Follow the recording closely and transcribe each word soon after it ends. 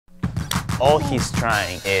All he's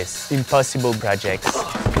trying is impossible projects.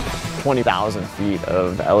 20,000 feet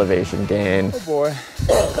of elevation gain. Oh boy.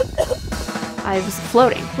 I was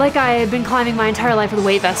floating, like I had been climbing my entire life with a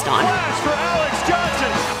weight vest on.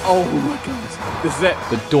 Oh my god. This is it.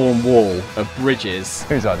 The dawn wall of bridges.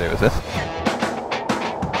 Whose idea was this?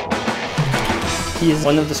 He is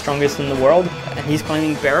one of the strongest in the world, and he's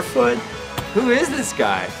climbing barefoot. Who is this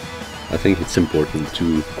guy? I think it's important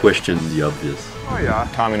to question the obvious. Oh yeah.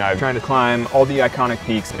 Tommy and I are trying to climb all the iconic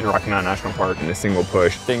peaks in Rocky Mountain National Park in a single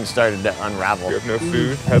push. Things started to unravel. You have no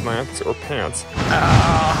food, headlamps, or pants.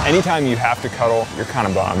 Anytime you have to cuddle, you're kind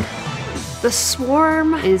of bummed. The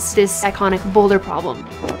swarm is this iconic boulder problem.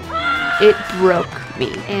 It broke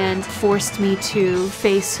me and forced me to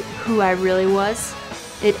face who I really was.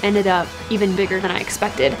 It ended up even bigger than I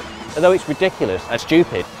expected. Although it's ridiculous and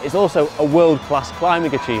stupid, it's also a world-class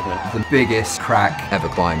climbing achievement. The biggest crack ever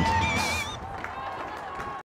climbed.